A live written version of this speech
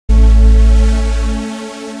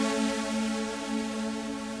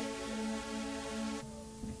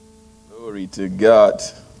to God.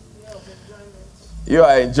 You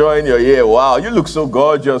are enjoying your year. Wow, you look so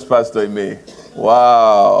gorgeous, Pastor Ime.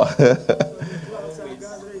 Wow.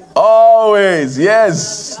 Always,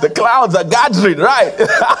 yes. The clouds are gathering, right?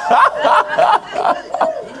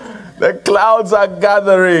 The clouds are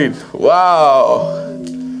gathering. Wow.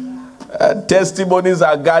 And testimonies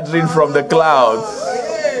are gathering from the clouds.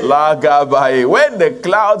 When the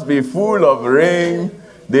clouds be full of rain,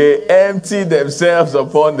 they empty themselves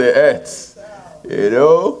upon the earth. You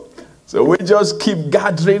know? So we just keep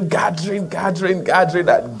gathering,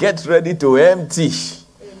 and get ready to empty.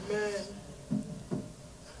 Amen.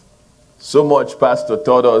 So much Pastor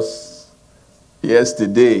taught us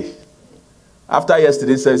yesterday. After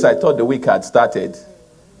yesterday's service, I thought the week had started.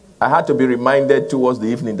 I had to be reminded towards the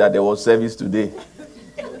evening that there was service today.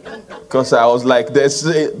 Because I was like,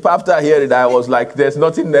 after hearing it, I was like, there's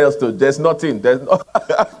nothing else to, there's nothing.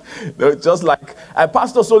 Just like, and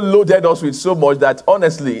Pastor so loaded us with so much that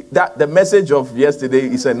honestly, that the message of yesterday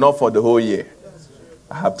is enough for the whole year.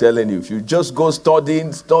 I'm telling you, if you just go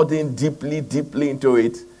studying deeply into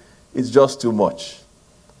it, it's just too much.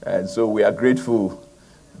 And so we are grateful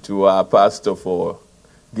to our pastor for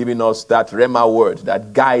giving us that Rhema word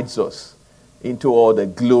that guides us into all the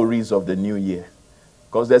glories of the new year.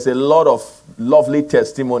 Because there's a lot of lovely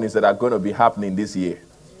testimonies that are going to be happening this year.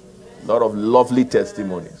 A lot of lovely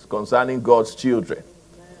testimonies concerning God's children.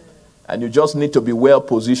 And you just need to be well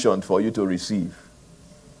positioned for you to receive.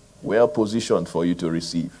 Well positioned for you to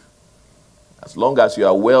receive. As long as you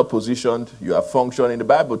are well positioned, you are functioning. The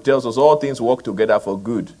Bible tells us all things work together for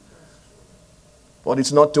good. But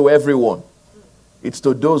it's not to everyone. It's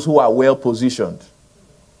to those who are well positioned.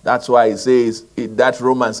 That's why it says that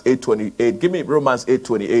Romans 8:28. Give me Romans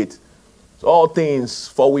 8:28. So all things,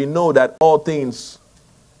 for we know that all things,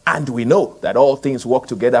 and we know that all things work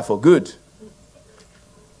together for good. To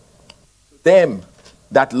them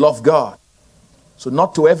that love God. So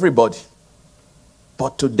not to everybody,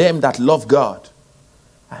 but to them that love God.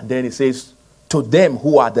 And then it says, to them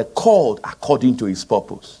who are the called according to his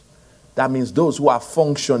purpose. That means those who are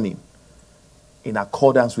functioning in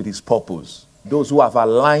accordance with his purpose. Those who have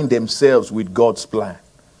aligned themselves with God's plan.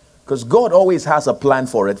 Because God always has a plan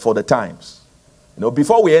for it, for the times. You know,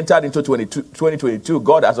 before we entered into 2022,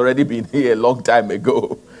 God has already been here a long time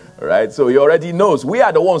ago. Right? So he already knows. We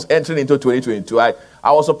are the ones entering into 2022. I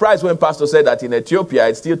was surprised when Pastor said that in Ethiopia,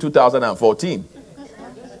 it's still 2014.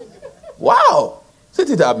 Wow!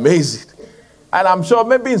 Isn't it amazing? And I'm sure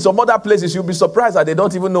maybe in some other places you'll be surprised that they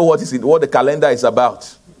don't even know what the calendar is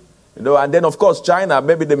about. You know, and then of course China,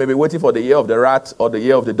 maybe they may be waiting for the year of the rat or the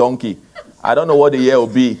year of the donkey. I don't know what the year will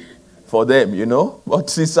be for them, you know,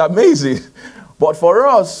 but it's amazing. But for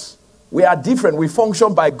us, we are different. We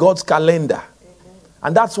function by God's calendar.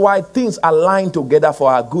 And that's why things align together for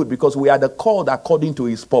our good, because we are the called according to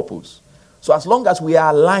his purpose. So as long as we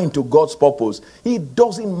are aligned to God's purpose, it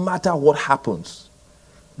doesn't matter what happens.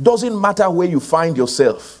 Doesn't matter where you find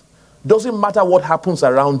yourself. Doesn't matter what happens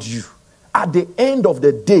around you. At the end of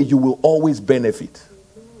the day, you will always benefit.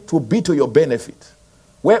 It will be to your benefit.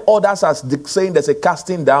 Where others are saying there's a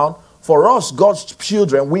casting down, for us, God's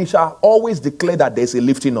children, we shall always declare that there's a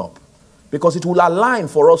lifting up. Because it will align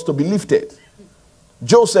for us to be lifted.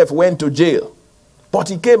 Joseph went to jail, but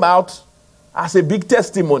he came out as a big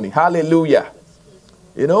testimony. Hallelujah.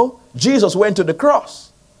 You know, Jesus went to the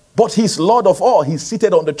cross, but he's Lord of all. He's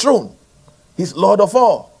seated on the throne. He's Lord of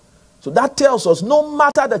all. So that tells us no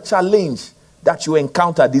matter the challenge that you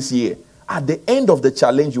encounter this year, at the end of the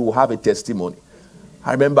challenge, you will have a testimony.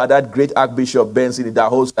 I remember that great Archbishop Benson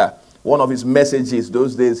Idahosa, one of his messages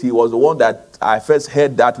those days, he was the one that I first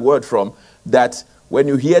heard that word from, that when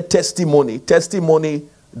you hear testimony, testimony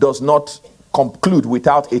does not conclude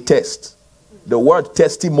without a test. The word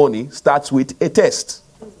testimony starts with a test.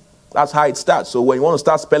 That's how it starts. So when you want to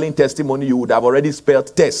start spelling testimony, you would have already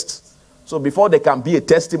spelled test. So before there can be a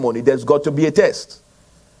testimony, there's got to be a test.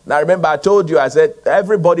 Now remember, I told you, I said,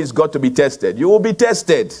 everybody's got to be tested. You will be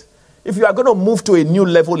tested. If you are going to move to a new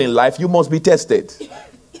level in life, you must be tested.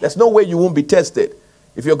 There's no way you won't be tested.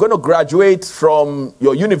 If you're going to graduate from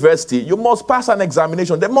your university, you must pass an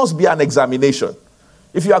examination. There must be an examination.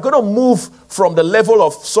 If you are going to move from the level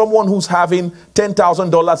of someone who's having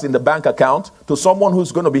 $10,000 in the bank account to someone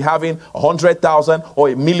who's going to be having $100,000 or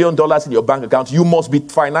 $1 million in your bank account, you must be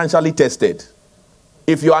financially tested.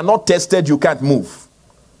 If you are not tested, you can't move.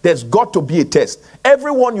 There's got to be a test.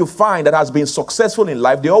 Everyone you find that has been successful in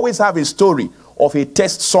life, they always have a story of a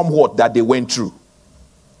test somewhat that they went through.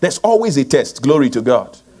 There's always a test. Glory to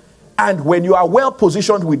God. And when you are well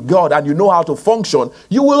positioned with God and you know how to function,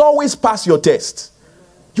 you will always pass your test.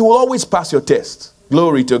 You will always pass your test.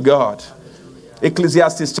 Glory to God.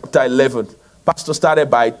 Ecclesiastes chapter 11. Pastor started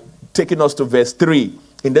by taking us to verse 3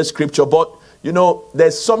 in the scripture. But, you know,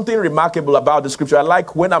 there's something remarkable about the scripture. I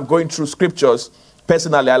like when I'm going through scriptures,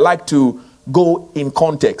 personally, I like to go in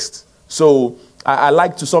context. So I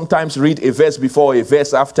like to sometimes read a verse before, a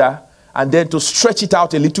verse after, and then to stretch it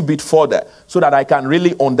out a little bit further so that I can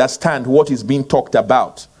really understand what is being talked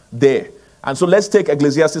about there. And so let's take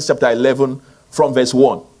Ecclesiastes chapter 11 from verse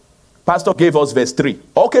 1. Pastor gave us verse 3.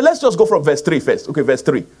 Okay, let's just go from verse 3 first. Okay, verse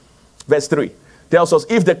 3. Verse 3 tells us,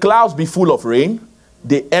 if the clouds be full of rain,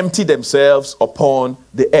 they empty themselves upon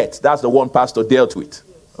the earth. That's the one Pastor dealt with.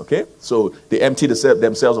 Okay, so they empty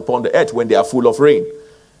themselves upon the earth when they are full of rain.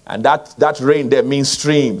 And that rain there means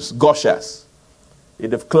streams, gushers. If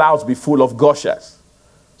the clouds be full of gushers.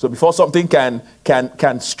 So before something can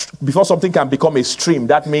become a stream,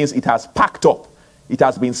 that means it has packed up. It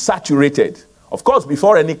has been saturated. Of course,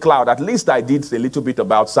 before any cloud, at least I did a little bit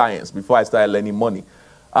about science before I started learning money.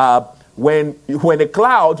 When a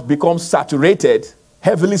cloud becomes saturated,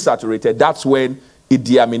 heavily saturated, that's when it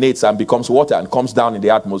deaminates and becomes water and comes down in the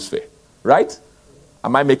atmosphere. Right?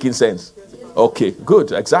 Am I making sense? Okay,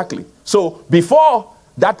 good, exactly. So before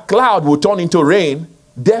that cloud will turn into rain,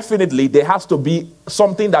 definitely there has to be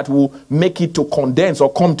something that will make it to condense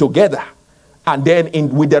or come together. And then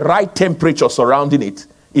with the right temperature surrounding it,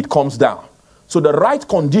 it comes down. So the right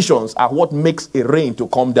conditions are what makes a rain to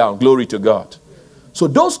come down. Glory to God. So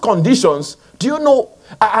those conditions, do you know,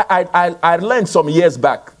 I learned some years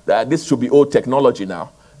back, this should be old technology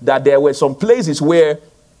now, that there were some places where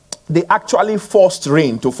they actually forced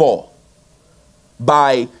rain to fall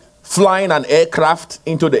by flying an aircraft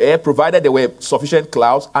into the air, provided there were sufficient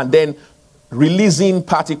clouds, and then releasing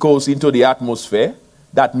particles into the atmosphere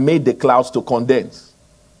that made the clouds to condense.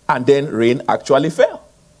 And then rain actually fell.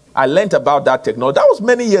 I learned about that technology. That was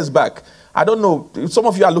many years back. I don't know. Some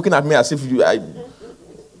of you are looking at me as if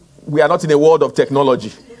we are not in a world of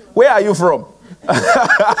technology. Where are you from? All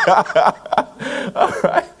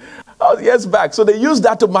right. Oh, years back. So they use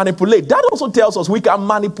that to manipulate. That also tells us we can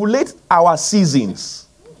manipulate our seasons.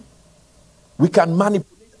 We can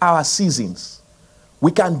manipulate our seasons.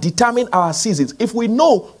 We can determine our seasons. If we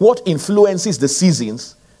know what influences the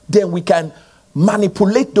seasons, then we can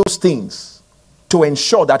manipulate those things to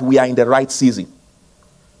ensure that we are in the right season.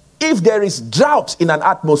 If there is drought in an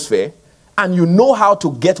atmosphere and you know how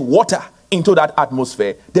to get water into that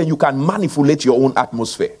atmosphere, then you can manipulate your own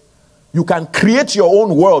atmosphere. You can create your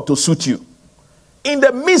own world to suit you. In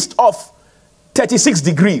the midst of 36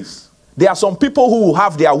 degrees, there are some people who will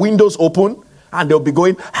have their windows open and they'll be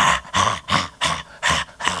going,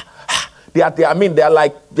 they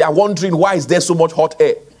are wondering, why is there so much hot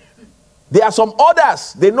air? There are some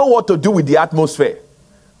others, they know what to do with the atmosphere.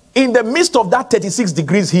 In the midst of that 36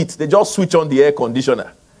 degrees heat, they just switch on the air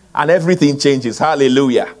conditioner and everything changes.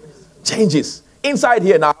 Hallelujah. Changes. Inside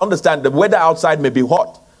here, now understand the weather outside may be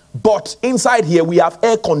hot, but inside here we have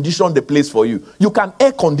air conditioned the place for you. You can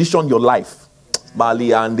air condition your life.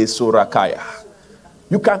 Mali and the Sorakaya.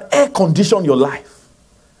 You can air condition your life.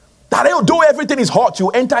 That though everything is hot, you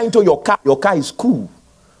enter into your car is cool.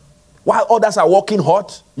 While others are working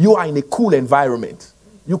hot, you are in a cool environment.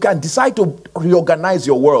 You can decide to reorganize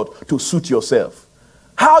your world to suit yourself.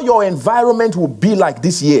 How your environment will be like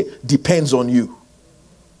this year depends on you.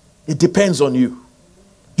 It depends on you.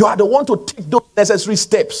 You are the one to take those necessary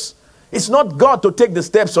steps. It's not God to take the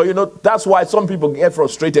steps. So, that's why some people get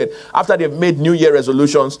frustrated after they've made New Year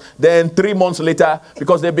resolutions. Then 3 months later,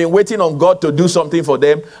 because they've been waiting on God to do something for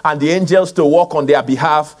them and the angels to work on their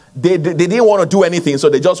behalf, they didn't want to do anything. So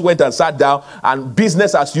they just went and sat down and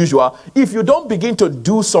business as usual. If you don't begin to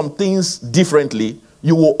do some things differently,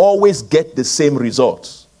 you will always get the same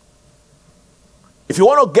results. If you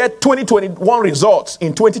want to get 2021 results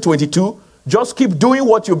in 2022, just keep doing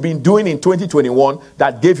what you've been doing in 2021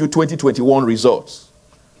 that gave you 2021 results.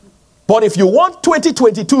 But if you want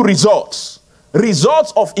 2022 results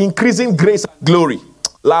of increasing grace and glory,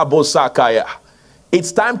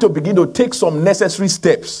 it's time to begin to take some necessary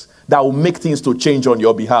steps that will make things to change on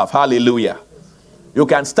your behalf. Hallelujah. You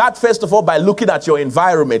can start first of all by looking at your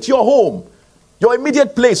environment, your home, your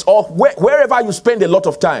immediate place, or wherever you spend a lot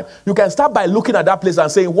of time. You can start by looking at that place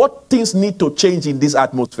and saying, what things need to change in this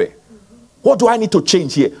atmosphere? What do I need to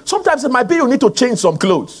change here? Sometimes it might be you need to change some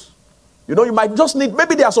clothes. You might just need,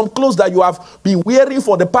 maybe there are some clothes that you have been wearing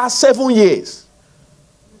for the past 7 years.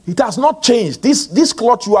 It has not changed. This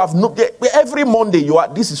cloth you have, every Monday,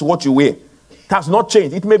 this is what you wear. It has not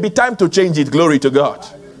changed. It may be time to change it. Glory to God.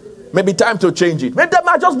 Maybe time to change it. Maybe that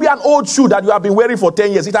might just be an old shoe that you have been wearing for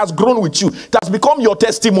 10 years. It has grown with you. It has become your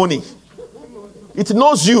testimony. It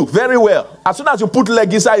knows you very well. As soon as you put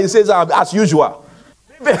leg inside, it says, as usual.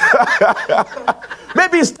 Maybe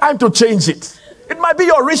it's time to change it. It might be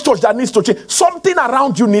your research that needs to change. Something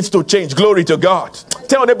around you needs to change. Glory to God.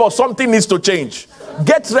 Tell your neighbor, something needs to change.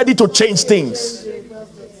 Get ready to change things.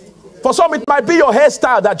 For some, it might be your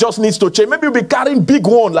hairstyle that just needs to change. Maybe you'll be carrying big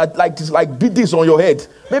one, like this on your head.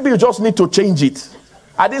 Maybe you just need to change it.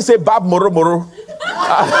 I didn't say Bab Moro Moro.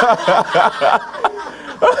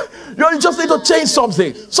 You just need to change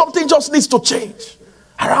something. Something just needs to change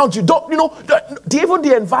around you. Even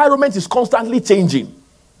the environment is constantly changing.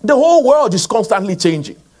 The whole world is constantly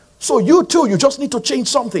changing. So you too, you just need to change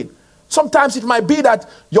something. Sometimes it might be that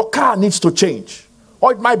your car needs to change.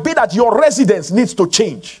 Or it might be that your residence needs to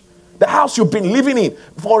change. The house you've been living in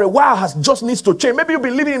for a while just needs to change. Maybe you've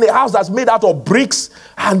been living in a house that's made out of bricks.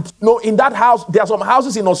 And in that house, there are some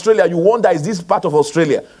houses in Australia. You wonder, is this part of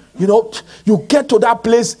Australia? You get to that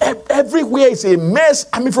place, everywhere is a mess.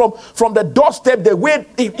 I mean, from the doorstep, the way,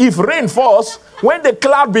 if rain falls, when the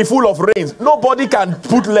cloud be full of rain, nobody can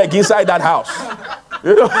put leg inside that house.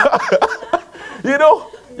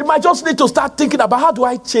 You might just need to start thinking about, how do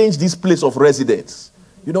I change this place of residence?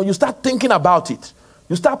 You start thinking about it.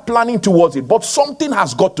 You start planning towards it. But something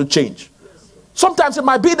has got to change. Sometimes it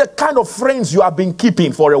might be the kind of friends you have been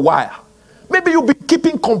keeping for a while. Maybe you've been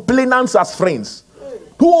keeping complainants as friends,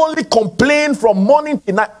 who only complain from morning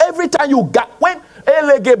to night. Every time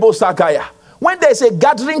when there's a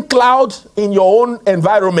gathering cloud in your own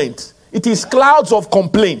environment, it is clouds of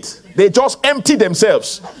complaint. They just empty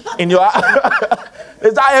themselves in your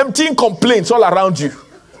there's that emptying complaints all around you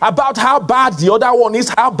about how bad the other one is,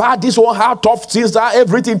 how bad this one, how tough things are,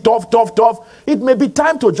 everything tough. It may be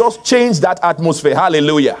time to just change that atmosphere.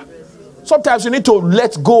 Hallelujah. Sometimes you need to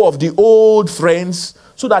let go of the old friends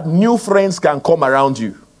so that new friends can come around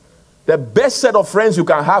you. The best set of friends you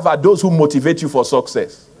can have are those who motivate you for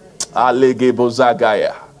success.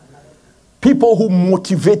 People who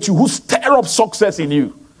motivate you, who stir up success in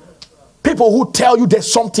you. People who tell you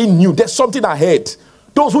there's something new, there's something ahead.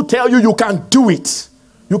 Those who tell you you can do it.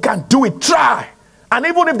 You can do it. Try. And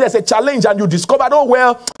even if there's a challenge and you discover, oh,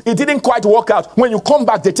 well, it didn't quite work out. When you come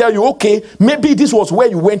back, they tell you, okay, maybe this was where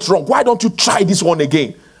you went wrong. Why don't you try this one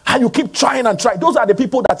again? And you keep trying and trying. Those are the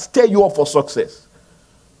people that stir you up for success.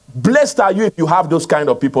 Blessed are you if you have those kind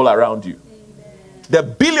of people around you. Amen. The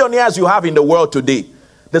billionaires you have in the world today,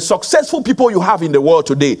 the successful people you have in the world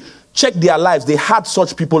today, check their lives. They had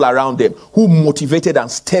such people around them who motivated and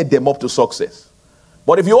stirred them up to success.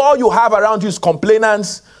 But if all you have around you is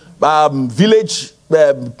complainants, village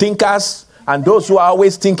thinkers, and those who are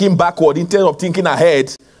always thinking backward instead of thinking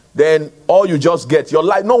ahead, then all you just get, your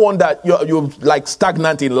life, no wonder you're like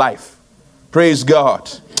stagnant in life. Praise God.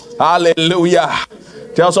 Hallelujah.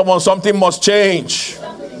 Tell someone something must change.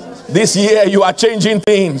 This year you are changing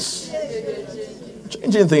things.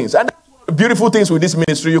 Changing things. And that's one of the beautiful things with this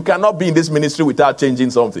ministry. You cannot be in this ministry without changing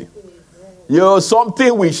something.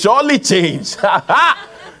 Something will surely change.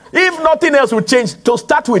 If nothing else will change, to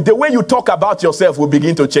start with, the way you talk about yourself will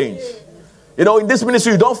begin to change. In this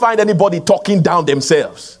ministry, you don't find anybody talking down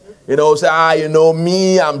themselves. Say,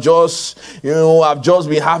 me, I've just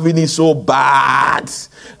been having it so bad.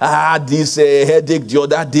 I had this headache the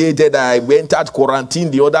other day, then I went out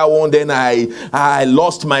quarantine the other one, then I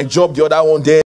lost my job the other one, then